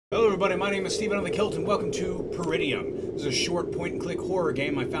Hello everybody, my name is Steven on the Kilt and welcome to Peridium. This is a short point-and-click horror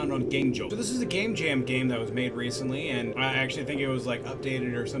game I found on Game Jolt. So this is a Game Jam game that was made recently, and I actually think it was like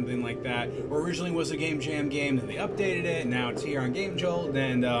updated or something like that. Or originally was a Game Jam game, then they updated it, and now it's here on Game Jolt,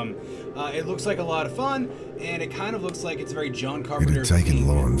 and it looks like a lot of fun, and it kind of looks like it's very John Carpenter. It had taken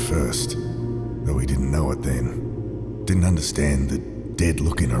Lauren first, though we didn't know it then. Didn't understand the dead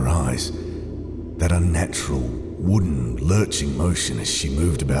look in her eyes, that unnatural wooden, lurching motion as she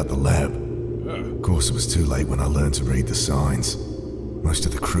moved about the lab. Of course, it was too late when I learned to read the signs. Most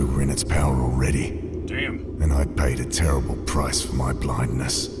of the crew were in its power already. Damn. And I'd paid a terrible price for my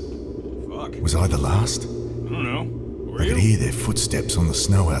blindness. Fuck. Was I the last? I don't know. I could hear their footsteps on the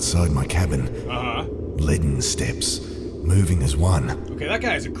snow outside my cabin. Uh-huh. Leaden steps, moving as one. Okay, that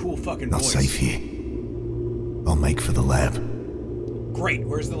guy has a cool fucking Not voice. safe here. I'll make for the lab. Great,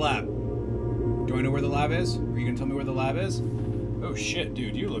 where's the lab? Do I know where the lab is? Are you gonna tell me where the lab is? Oh shit,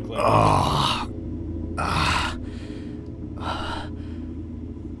 dude, you look like...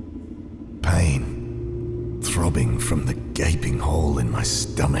 Pain. Throbbing from the gaping hole in my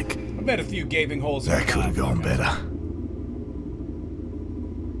stomach. I bet a few gaping holes in That the could have gone better.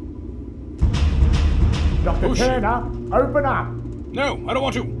 Dr. Turner, open up! No, I don't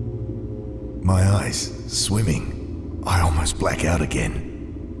want to! My eyes swimming. I almost black out again.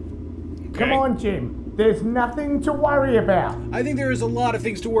 Okay. Come on, Jim. There's nothing to worry about. I think there is a lot of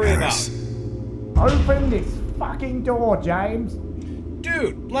things to worry Harris. about. Open this fucking door, James.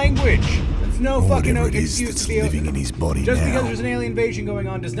 Dude, language! That's no Or fucking whatever it is excuse that's to be living in his body Just now. because there's an alien invasion going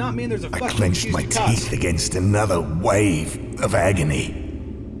on does not mean there's a I fucking clenched excuse my to cuss. teeth against another wave of agony.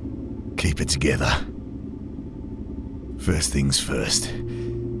 Keep it together. First things first.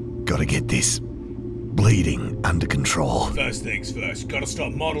 Gotta get this bleeding under control. First things first, gotta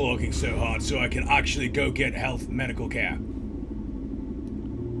stop monologuing so hard so I can actually go get medical care.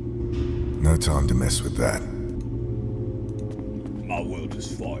 No time to mess with that. My world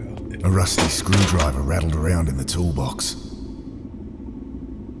is fire. A rusty screwdriver rattled around in the toolbox.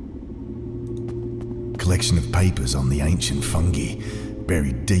 Collection of papers on the ancient fungi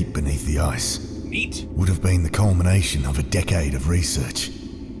buried deep beneath the ice. Neat. Would have been the culmination of a decade of research.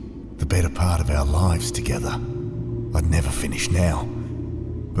 The better part of our lives together. I'd never finish now,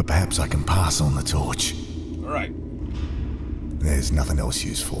 but perhaps I can pass on the torch. Alright. There's nothing else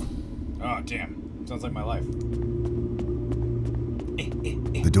useful. Oh, damn. Sounds like my life.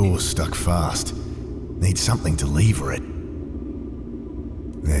 The door's stuck fast. Need something to lever it.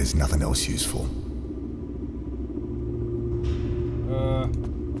 There's nothing else useful.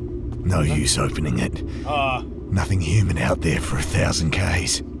 No use opening it. Nothing human out there for 1,000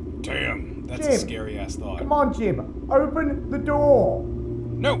 Ks. Damn. That's a Jim. scary-ass thought. Come on, Jim. Open the door.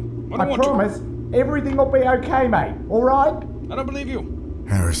 No, I don't I want promise everything will be okay, mate. All right? to. I don't believe you.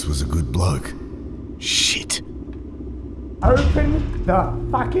 Harris was a good bloke. Shit. Open the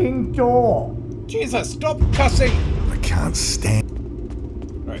fucking door. Jesus, stop cussing! I can't stand.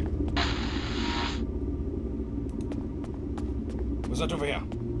 Alright. What's that over here?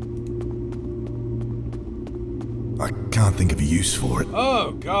 I can't think of a use for it.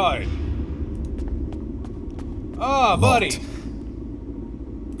 Oh, God. Oh, buddy. Locked.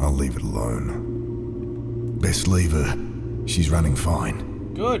 I'll leave it alone. Best leave her. She's running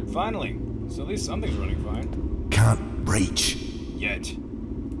fine. Good, finally. So at least something's running fine. Can't reach. Yet.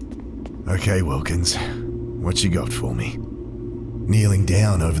 Okay, Wilkins. What you got for me? Kneeling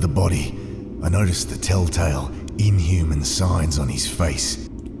down over the body, I noticed the telltale, inhuman signs on his face.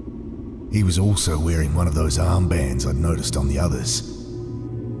 He was also wearing one of those armbands I'd noticed on the others.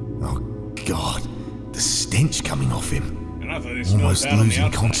 Oh, God. The stench coming off him. And I thought they smelled Almost bad on the losing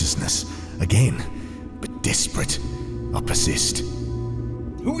outside. consciousness. Again. But desperate. I persist.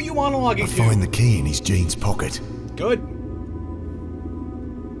 Who are you monologuing I to? find the key in his jeans pocket. Good.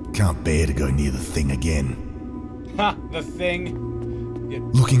 Can't bear to go near the thing again. Ha, the thing.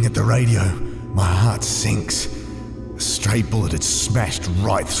 Looking at the radio, my heart sinks. A stray bullet had smashed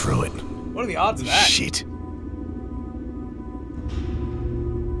right through it. What are the odds of that? Shit.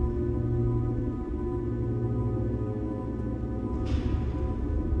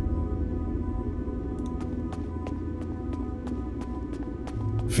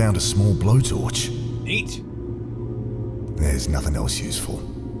 Found a small blowtorch. Neat. There's nothing else useful.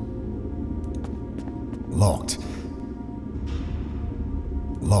 Locked.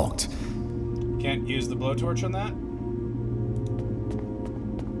 Locked. Can't use the blowtorch on that?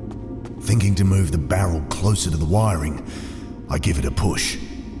 Thinking to move the barrel closer to the wiring, I give it a push.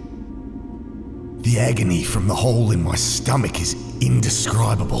 The agony from the hole in my stomach is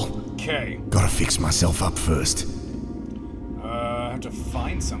indescribable. Okay. Gotta fix myself up first. I have to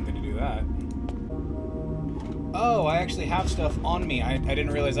find something to do that. Oh, I actually have stuff on me. I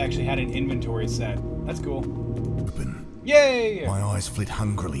didn't realize I actually had an inventory set. That's cool. Open. Yay! My eyes flit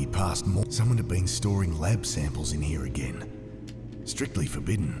hungrily past more. Someone had been storing lab samples in here again. Strictly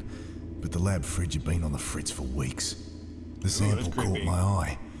forbidden, but the lab fridge had been on the fritz for weeks. The sample caught my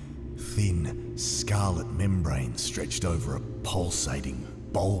eye. Thin, scarlet membrane stretched over a pulsating,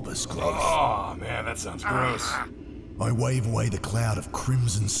 bulbous growth. Oh, man, that sounds gross. I wave away the cloud of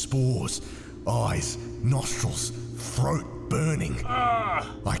crimson spores. Eyes, nostrils, throat burning.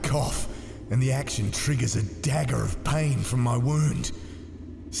 I cough, and the action triggers a dagger of pain from my wound.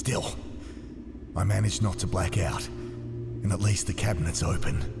 Still, I manage not to black out, and at least the cabinet's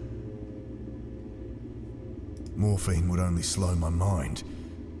open. Morphine would only slow my mind,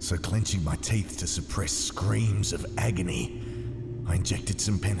 so clenching my teeth to suppress screams of agony, I injected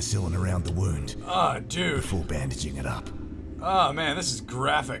some penicillin around the wound. Ah, dude. Before bandaging it up. Oh, man, this is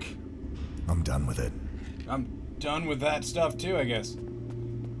graphic. I'm done with it. I'm done with that stuff too, I guess.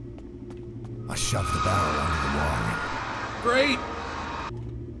 I shoved the barrel under the wiring.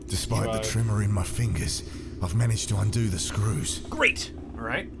 Great! Despite the tremor in my fingers, I've managed to undo the screws. Great!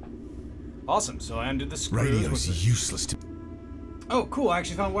 Alright. Awesome, so I undid the screws. Radio's useless to... Oh, cool, I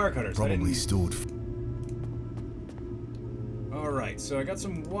actually found wire cutters. Probably stored... Alright, so I got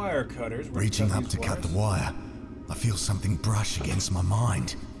some wire cutters. Reaching up to cut the wire, I feel something brush against my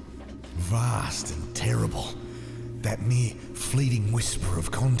mind. Vast and terrible. That mere fleeting whisper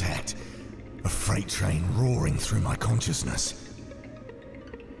of contact. A freight train roaring through my consciousness.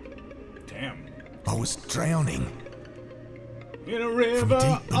 Damn. I was drowning. In a river From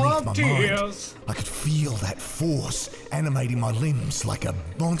deep beneath my tears. mind, I could feel that force animating my limbs like a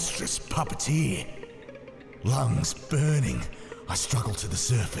monstrous puppeteer. Lungs burning, I struggled to the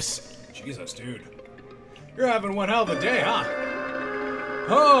surface. Jesus, dude. You're having one hell of a day, huh?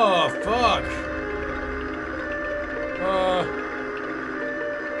 Oh, fuck.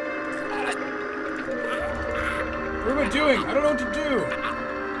 What am I doing? I don't know what to do.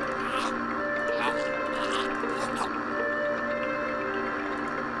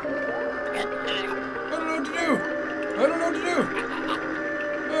 I don't know what to do. I don't know what to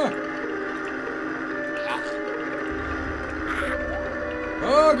do.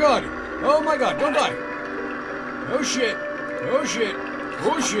 Oh, God. Oh, my God. Don't die. Oh, shit. Oh, shit.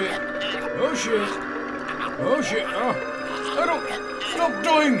 Oh, shit. Oh, shit. Oh, shit. Oh. I don't... Stop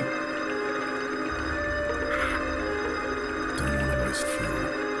dying. Don't want to waste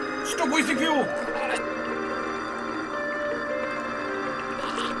fuel. Stop wasting fuel.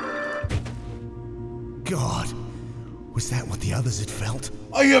 God, was that what the others had felt?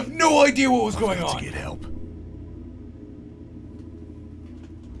 I have no idea what was going I've got on. to get help.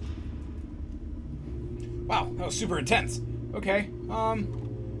 Wow, that was super intense. Okay,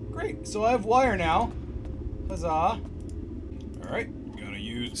 great. So I have wire now. Huzzah. Alright, gonna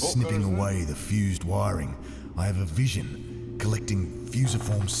use bolt Snipping cutters away the fused wiring, I have a vision, collecting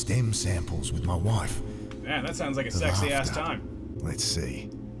fusiform stem samples with my wife. then. Man, that sounds like a The sexy-ass laughter. time. Let's see.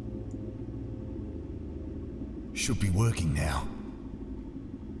 Should be working now.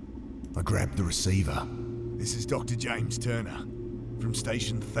 I grabbed the receiver. This is Dr. James Turner, from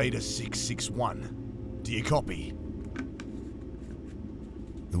station Theta 661. Do you copy?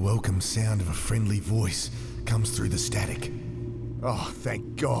 The welcome sound of a friendly voice comes through the static. Oh,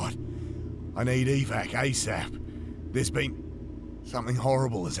 thank God. I need evac ASAP. There's been... something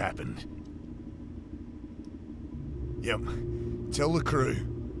horrible has happened. Yep. Tell the crew,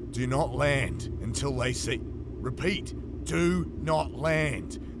 do not land until they see... Repeat, do not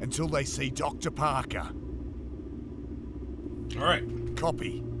land until they see Dr. Parker. Alright.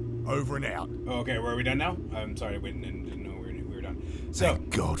 Copy. Over and out. Okay, were we done now? I'm sorry, we didn't know we were done. So,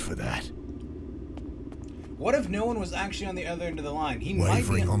 Thank God for that. what if no one was actually on the other end of the line? He might be...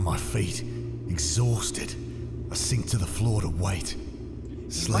 Wavering on my feet, exhausted, I sink to the floor to wait.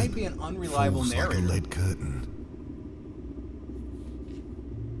 He might be an unreliable falls narrator. like a lead curtain.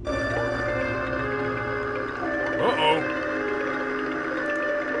 Uh-oh.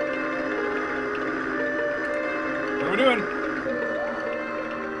 What are we doing?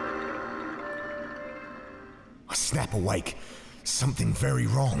 I snap awake. Something very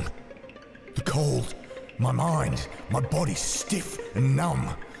wrong. The cold, my mind, my body stiff and numb.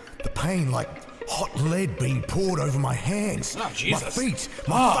 The pain like hot lead being poured over my hands, Oh, Jesus. my feet,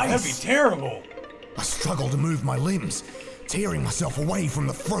 my face. That'd be terrible. I struggle to move my limbs, tearing myself away from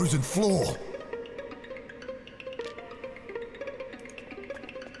the frozen floor.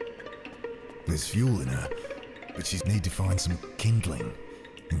 There's fuel in her, but she'd need to find some kindling,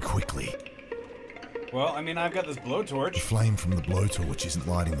 and quickly. Well, I mean, I've got this The blowtorch. flame from the blowtorch isn't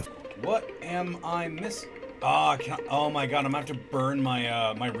lighting the... What am I missing? Oh, oh my god, I'm gonna have to burn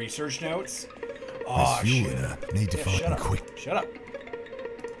my my research notes. Oh, There's fuel shit. in her. Need to Yeah, find shut up. quick. Shut up.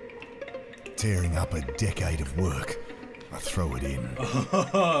 Tearing up a decade of work. I throw it in.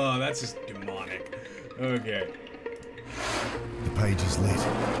 Oh, that's just demonic. Okay. The page is lit.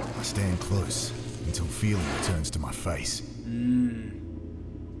 I stand close until feeling returns to my face.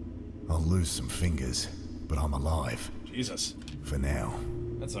 I'll lose some fingers, but I'm alive. Jesus. For now.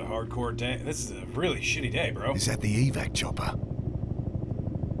 That's a hardcore day. This is a really shitty day, bro. Is that the evac chopper?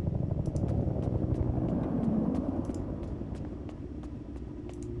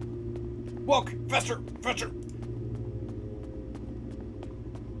 Walk! Faster! Faster!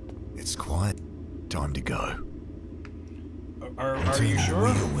 It's quiet. Time to go. Are Turn you the sure?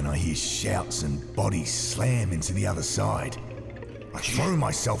 wheel when I hear shouts and bodies slam into the other side. I throw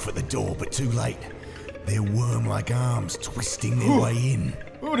myself at the door, but too late. Their worm-like arms twisting their way in.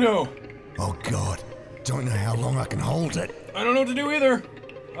 Oh no! Oh god, don't know how long I can hold it. I don't know what to do either.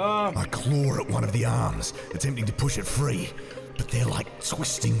 I claw at one of the arms, attempting to push it free, but they're like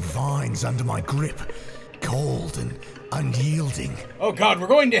twisting vines under my grip, cold and unyielding. Oh god, we're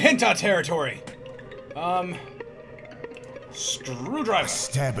going to Hentai territory. Screwdriver.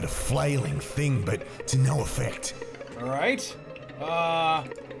 Stab at a flailing thing, but to no effect. Alright.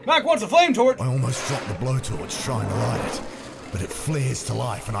 Mac wants a flame torch. I almost drop the blowtorch trying to light it, but it flares to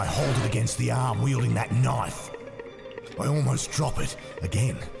life and I hold it against the arm wielding that knife. I almost drop it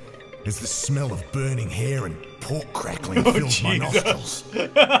again as the smell of burning hair and pork crackling fills my nostrils.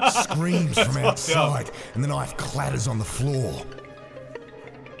 Screams from outside and the knife clatters on the floor.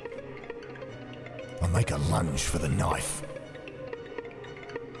 I make a lunge for the knife.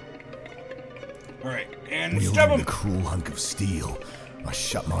 Alright, and Wielding stab the him. cruel hunk of steel, I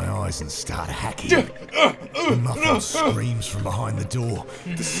shut my eyes and start hacking. The muffled screams from behind the door,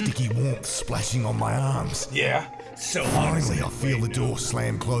 the sticky warmth splashing on my arms. Yeah. So Finally, I feel the door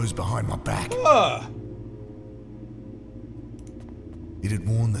slam close behind my back. It had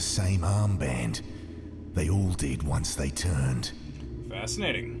worn the same armband. They all did once they turned.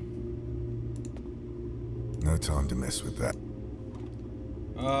 Fascinating. No time to mess with that.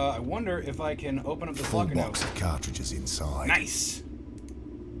 I wonder if I can open up this Full locker now. box of cartridges inside. Nice.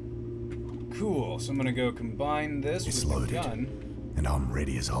 Cool. So I'm gonna go combine this It's with the loaded, gun. and I'm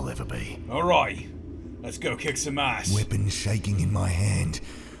ready as I'll ever be. All right. Let's go kick some ass. Weapon shaking in my hand,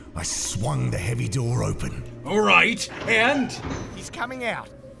 I swung the heavy door open. All right. And He's coming out.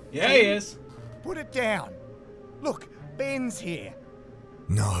 yeah, he is. Put it down. Look, Ben's here.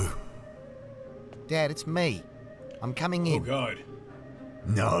 No, Dad, it's me. I'm coming Oh in. god.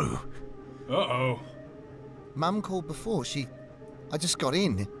 no, Uh-oh. Mum called before. I just got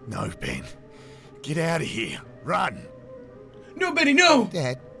in. no, Ben. Get out of here. Run. No, Betty, no!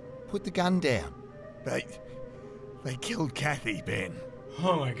 Dad, put the gun down. They killed Kathy, Ben.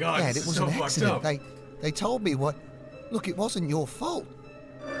 Oh my god, Dad, this it is was so an fucked accident. up. They told me what. Look, it wasn't your fault.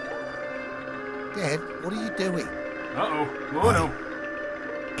 Dad, what are you doing? Uh-oh. Oh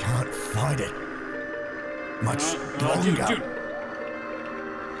no. Can't fight it. Much Dude, longer. dude.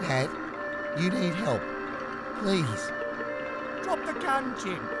 Dad, you need help. Please. Drop the gun,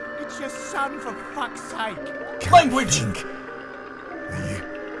 Jim. It's your son, for fuck's sake. Can't Language! think. Are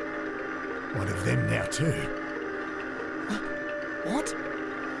you one of them now too? What?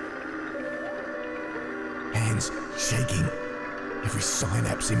 Hands shaking. Every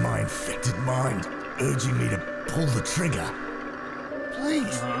synapse in my infected mind urging me to pull the trigger.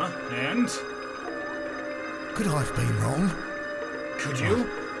 Please. And? Could I have been wrong? Could you?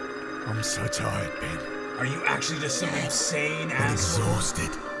 I'm so tired, Ben. Are you actually just some insane And asshole? exhausted.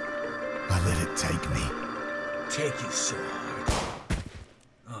 I let it take me. Take you so hard.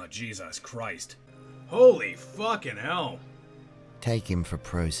 Oh, Jesus Christ. Holy fucking hell. Take him for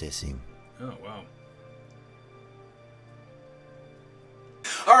processing. Oh, wow.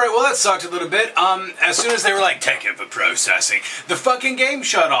 Alright, well that sucked a little bit. As soon as they were like, take it for processing, the fucking game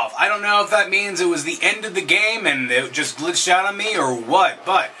shut off. I don't know if that means it was the end of the game and it just glitched out on me or what,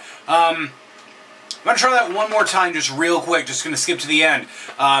 but, I'm gonna try that one more time just real quick, just gonna skip to the end,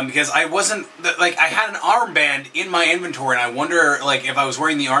 because I wasn't, like, I had an armband in my inventory and I wonder, like, if I was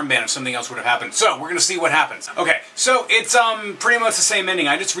wearing the armband if something else would have happened. So, we're gonna see what happens. Okay, so it's, pretty much the same ending.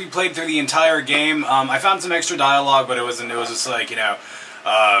 I just replayed through the entire game. I found some extra dialogue, but it was just like, you know,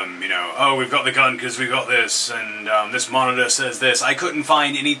 you know, oh, we've got the gun because we got this, and this monitor says this. I couldn't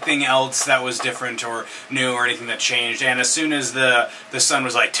find anything else that was different or new or anything that changed, and as soon as the sun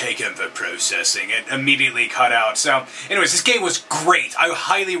was like, taken for processing, it immediately cut out. So, anyways, this game was great. I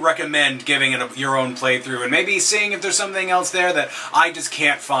highly recommend giving it your own playthrough, and maybe seeing if there's something else there that I just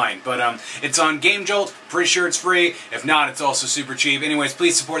can't find. But it's on Game Jolt, pretty sure it's free. If not, it's also super cheap. Anyways,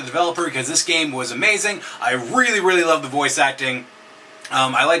 please support the developer because this game was amazing. I really, really love the voice acting.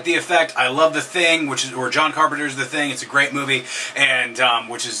 I like the effect. I love The Thing, or John Carpenter's The Thing. It's a great movie, and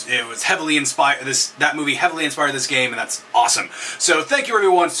it was heavily inspired. That movie heavily inspired this game, and that's awesome. So thank you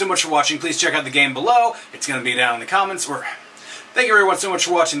everyone so much for watching. Please check out the game below. It's going to be down in the comments. Thank you everyone so much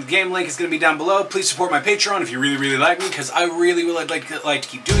for watching. The game link is going to be down below. Please support my Patreon if you really, really like me, because I really would like to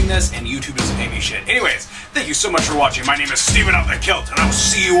keep doing this, and YouTube doesn't pay me shit. Anyways, thank you so much for watching. My name is Steven of the Kilt, and I will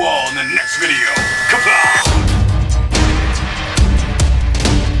see you all in the next video. Kapla!